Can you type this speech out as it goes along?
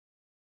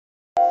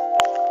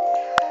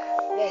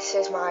This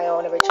is my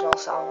own original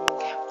song,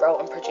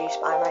 wrote and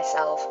produced by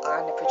myself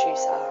and the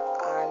producer,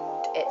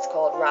 and it's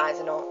called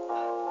Rising Up.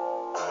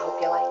 I hope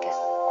you like it.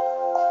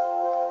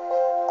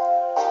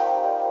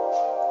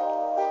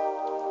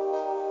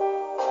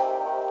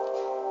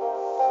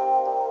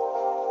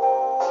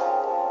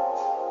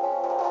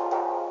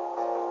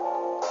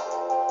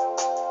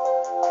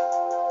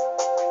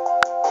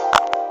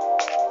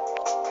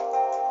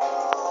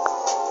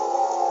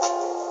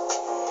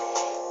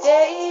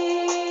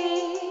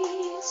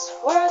 Days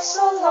were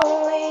so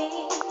lonely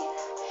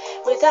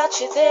without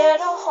you there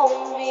to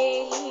hold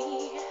me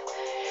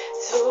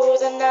through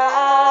the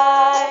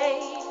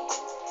night.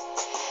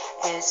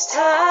 As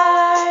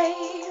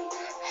time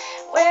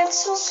went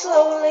so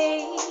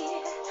slowly,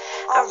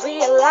 I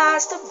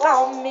realized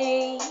about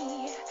me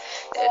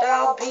that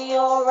I'll be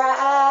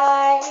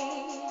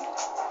alright.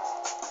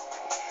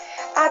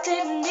 I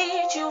didn't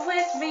need you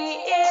with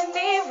me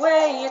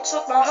anyway. You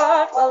took my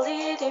heart while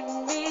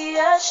leading me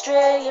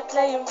astray. You're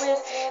playing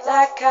with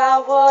like I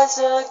was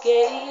a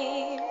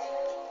game.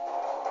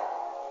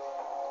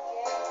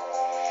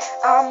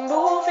 I'm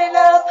moving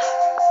up,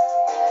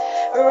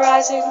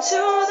 rising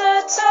to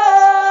the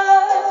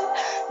top.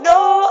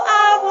 No,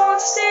 I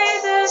won't stay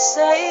the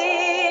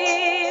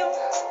same.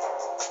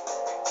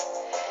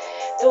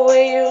 The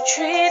way you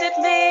treated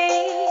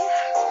me,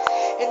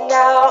 and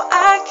now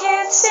I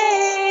can see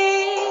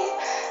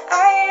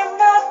I am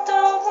not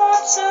the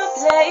one to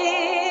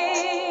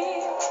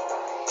blame.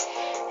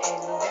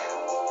 And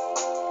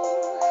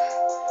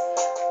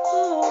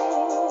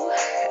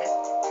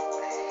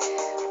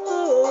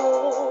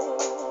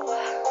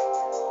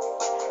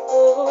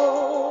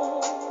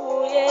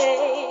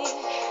yeah.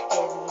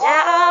 And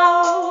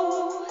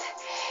now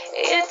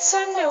it's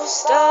a new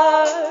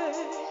start,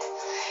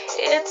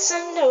 it's a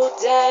new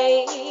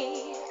day.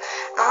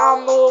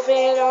 I'm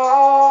moving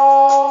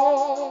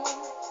on.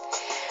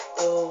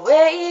 The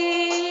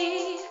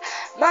way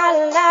my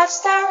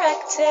life's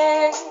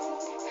directing,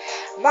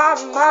 my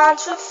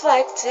mind's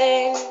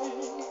reflecting,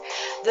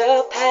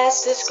 the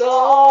past is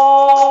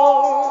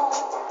gone.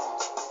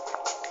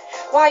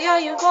 Why are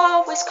you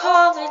always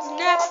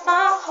calling at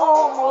my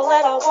home? All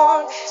that I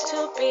want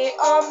to be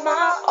on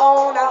my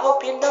own. I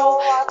hope you know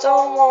I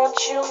don't want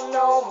you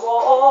no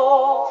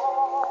more.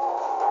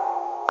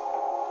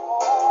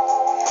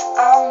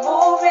 I'm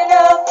moving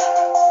up,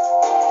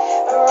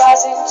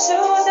 rising to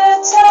the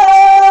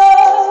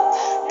top.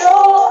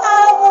 No,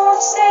 I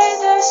won't stay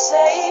the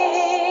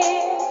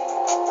same.